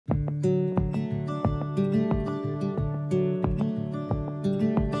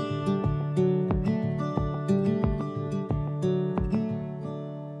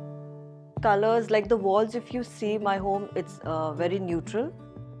colors, like the walls, if you see my home, it's very neutral.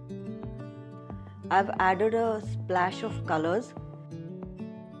 I've added a splash of colors.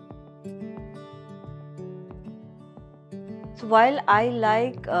 So while I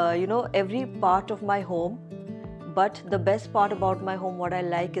like every part of my home, but the best part about my home, what I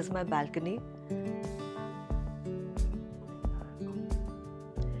like, is my balcony.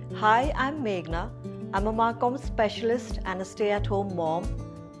 Hi, I'm Meghna. I'm a Marcom specialist and a stay-at-home mom.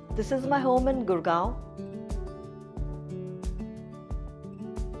 This is my home in Gurgaon.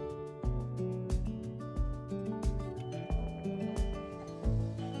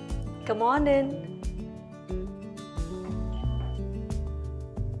 Come on in.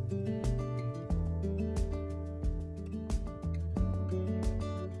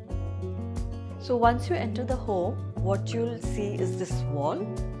 So once you enter the home, what you'll see is this wall.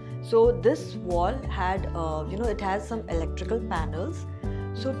 So this wall had, it has some electrical panels.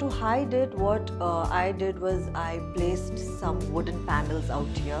 So to hide it, what I did was I placed some wooden panels out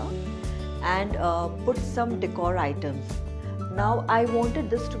here and put some decor items. Now I wanted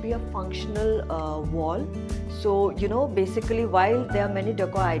this to be a functional wall. So, basically while there are many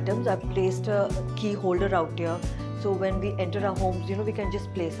decor items, I placed a key holder out here. So when we enter our homes, we can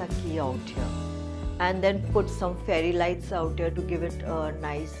just place our key out here. And then put some fairy lights out here to give it a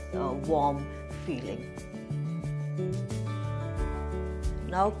nice warm feeling.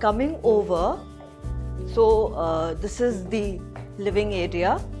 Now coming over, so this is the living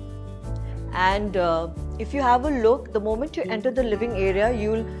area, and if you have a look, the moment you enter the living area,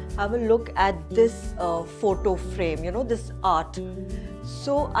 you'll have a look at this photo frame, this art.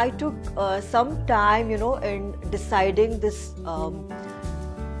 So I took some time, in deciding this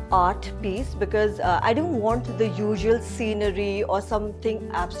art piece, because I didn't want the usual scenery or something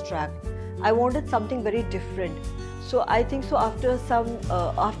abstract. I wanted something very different. So I think so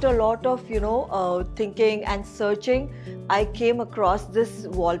after a lot of thinking and searching, I came across this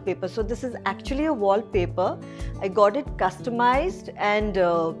wallpaper. So this is actually a wallpaper. I got it customized and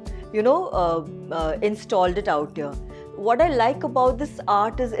installed it out here. What I like about this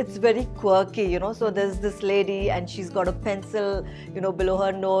art is it's very quirky, so there's this lady and she's got a pencil, below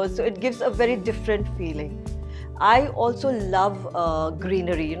her nose. So it gives a very different feeling. I also love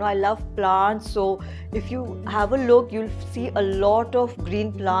greenery, I love plants. So if you have a look, you'll see a lot of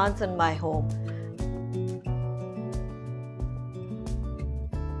green plants in my home.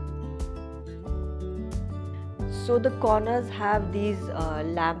 So the corners have these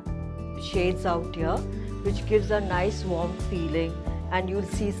lamp shades out here, which gives a nice warm feeling, and you'll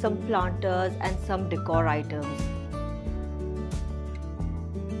see some planters and some decor items.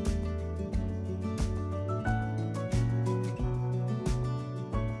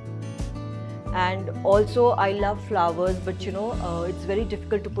 And also I love flowers, but it's very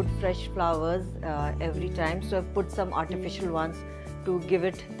difficult to put fresh flowers every time, so I've put some artificial ones to give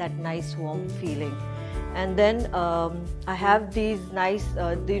it that nice warm feeling. And then I have these nice,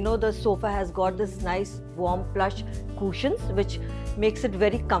 the sofa has got this nice warm plush cushions, which makes it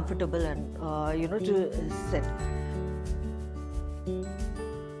very comfortable and to sit.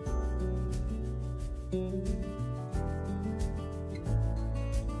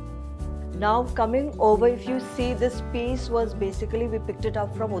 Now coming over, if you see, this piece was basically, we picked it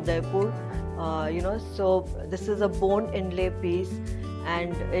up from Udaipur, so this is a bone inlay piece,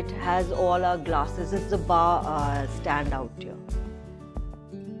 and it has all our glasses. It's a bar stand out here.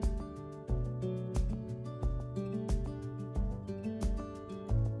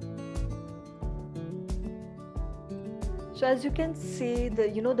 So as you can see,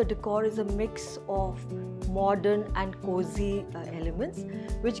 the decor is a mix of modern and cozy elements,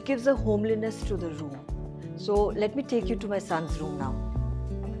 which gives a homeliness to the room. So let me take you to my son's room now.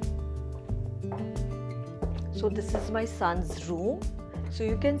 So this is my son's room. So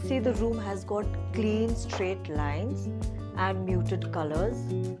you can see the room has got clean straight lines and muted colors,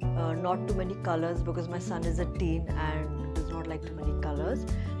 not too many colors, because my son is a teen and does not like too many colors.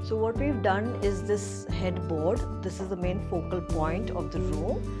 So what we've done is this headboard. This is the main focal point of the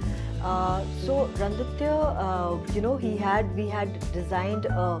room. So Randitya, we had designed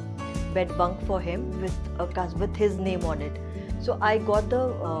a bed bunk for him with his name on it. So I got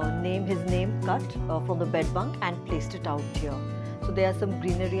his name cut from the bed bunk and placed it out here. So there are some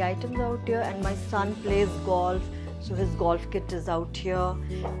greenery items out here, and my son plays golf. So his golf kit is out here,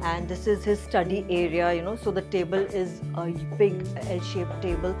 and this is his study area, so the table is a big L-shaped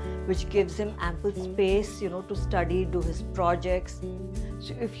table, which gives him ample space, to study, do his projects.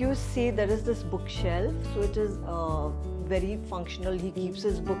 So if you see, there is this bookshelf, so it is very functional. He keeps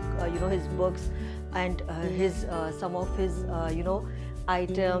his books and some of his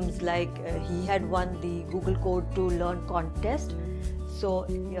items, like he had won the Google Code to Learn contest. So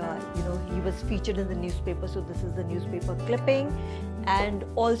you know, he was featured in the newspaper, so this is the newspaper clipping. And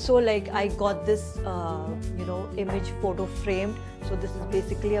also, like, I got this you know, image photo framed. So this is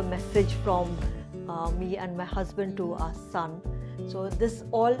basically a message from me and my husband to our son. So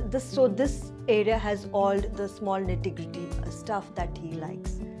this area has all the small nitty-gritty stuff that he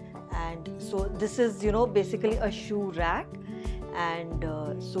likes. And so this is, you know, basically a shoe rack. And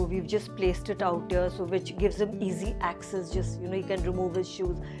so we've just placed it out here, so which gives him easy access. Just, you know, he can remove his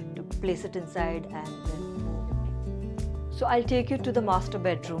shoes to place it inside and then move. So I'll take you to the master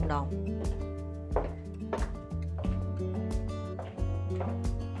bedroom now.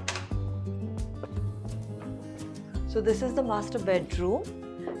 So this is the master bedroom.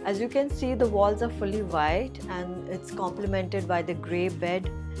 As you can see, the walls are fully white and it's complemented by the grey bed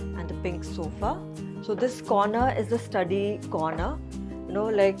and the pink sofa. So this corner is the study corner. You know,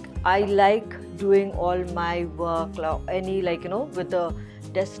 like, I like doing all my work, any, like, you know, with the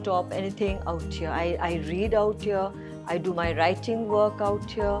desktop, anything out here. I read out here, I do my writing work out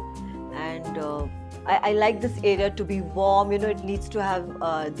here, and I like this area to be warm. You know, it needs to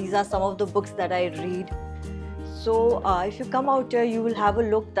have, these are some of the books that I read. So if you come out here, you will have a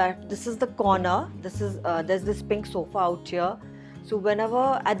look that this is the corner. This is there's this pink sofa out here. So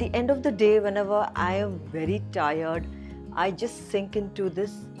whenever, at the end of the day, whenever I am very tired, I just sink into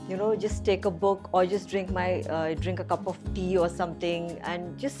this, you know, just take a book or just drink a cup of tea or something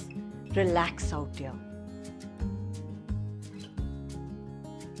and just relax out here.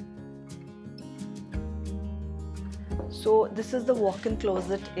 So this is the walk-in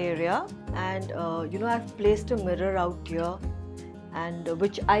closet area, and you know, I've placed a mirror out here, and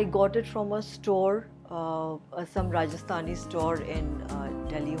which I got it from a store, some Rajasthani store in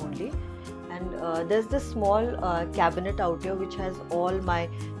Delhi only. And there's this small cabinet out here which has all my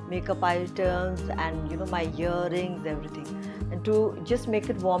makeup items and, you know, my earrings, everything. And to just make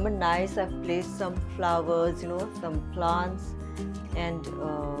it warm and nice, I've placed some flowers, you know, some plants, and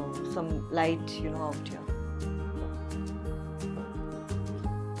some light, you know, out here.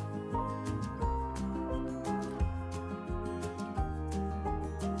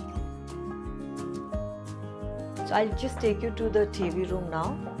 So I'll just take you to the TV room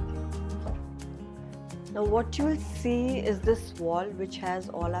now. Now what you will see is this wall which has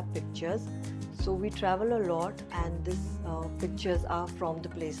all our pictures. So we travel a lot, and these pictures are from the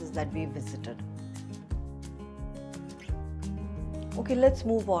places that we visited. Okay, let's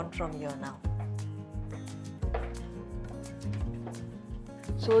move on from here now.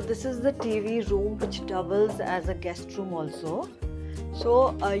 So this is the TV room which doubles as a guest room also.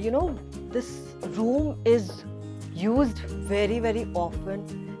 So you know, this room is used very, very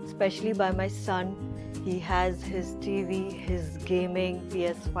often, especially by my son. He has his TV, his gaming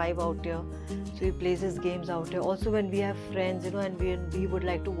PS5 out here, so he plays his games out here. Also, when we have friends, you know, and we would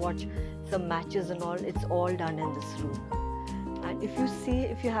like to watch some matches and all, it's all done in this room. And if you see,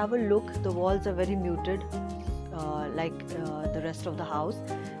 if you have a look, the walls are very muted, like the rest of the house.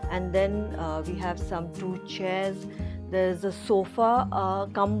 And then we have some 2 chairs. There's a sofa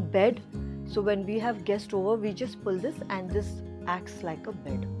come bed. So when we have guests over, we just pull this and this acts like a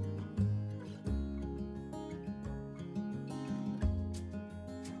bed.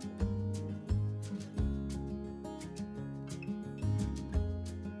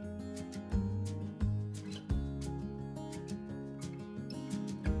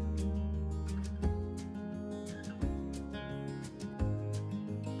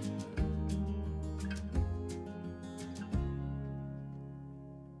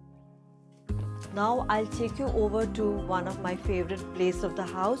 Now I'll take you over to one of my favorite places of the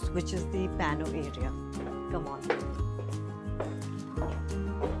house, which is the piano area. Come on.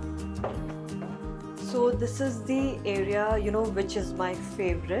 So this is the area, you know, which is my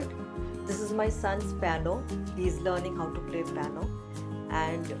favorite. This is my son's piano. He's learning how to play piano.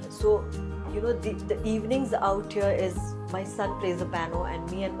 And so, you know, the evenings out here is my son plays the piano, and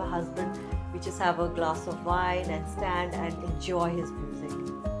me and my husband, we just have a glass of wine and stand and enjoy his music.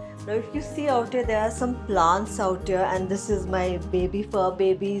 Now if you see out here, there are some plants out here, and this is my baby fur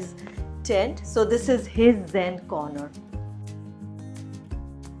baby's tent. So this is his Zen corner.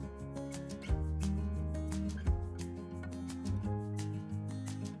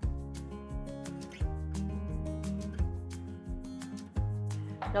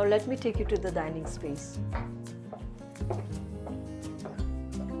 Now let me take you to the dining space.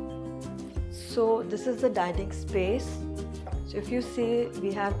 So this is the dining space. So if you see,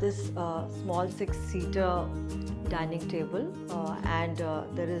 we have this small 6-seater dining table, and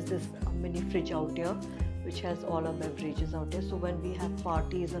there is this mini fridge out here which has all our beverages out here. So when we have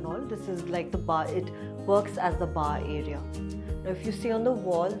parties and all, this is like the bar. It works as the bar area. Now if you see on the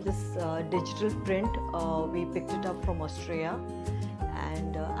wall, this digital print, we picked it up from Australia,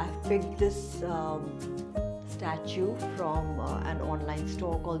 and I've picked this statue from an online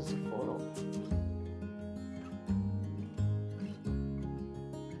store called Zuforo.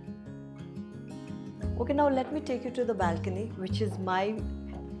 Okay, now let me take you to the balcony, which is my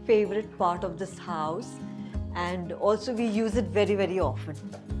favorite part of this house, and also we use it very, very often.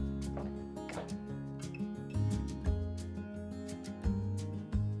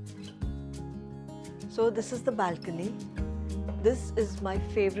 So this is the balcony. This is my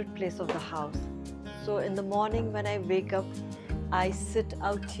favorite place of the house. So in the morning when I wake up, I sit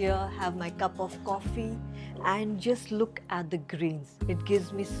out here, have my cup of coffee and just look at the greens. It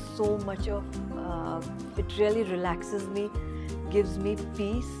gives me so much of, it really relaxes me, gives me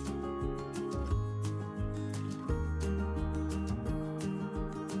peace.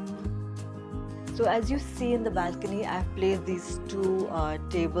 So as you see in the balcony, I've placed these two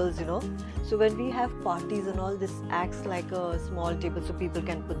tables, So when we have parties and all, this acts like a small table so people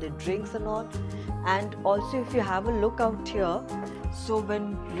can put their drinks and all. And also if you have a look out here, so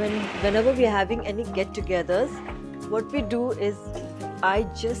whenever we are having any get-togethers, what we do is I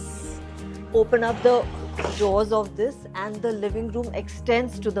just open up the doors of this and the living room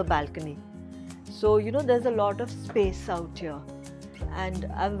extends to the balcony. So there's a lot of space out here. And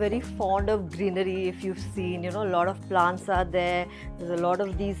I'm very fond of greenery. If you've seen, a lot of plants are there. There's a lot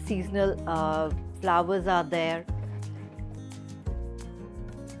of these seasonal flowers are there.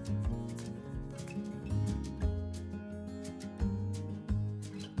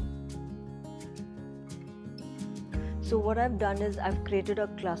 So what I've done is I've created a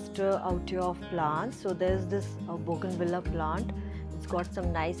cluster out here of plants. So there's this bougainvillea plant. It's got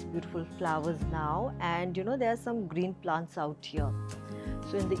some nice beautiful flowers now, and there are some green plants out here.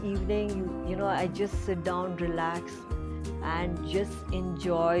 So in the evening, I just sit down, relax and just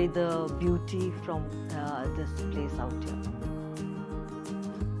enjoy the beauty from this place out here.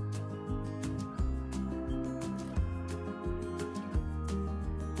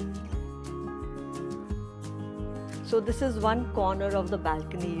 So this is one corner of the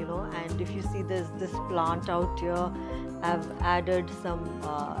balcony, and if you see there's this plant out here. I've added some,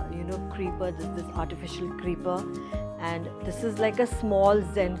 creeper, this artificial creeper, and this is like a small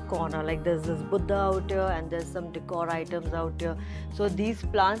Zen corner. Like there's this Buddha out here and there's some decor items out here. So these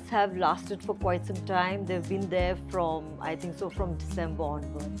plants have lasted for quite some time. They've been there from, I think so, from December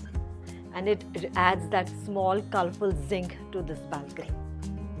onwards, and it adds that small colorful zinc to this balcony.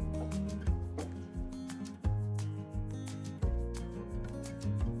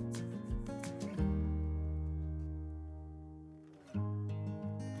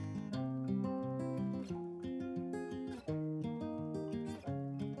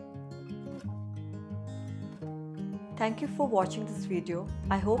 Thank you for watching this video.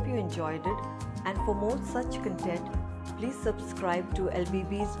 I hope you enjoyed it, and for more such content, please subscribe to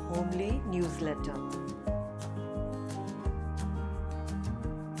LBB's Homely newsletter.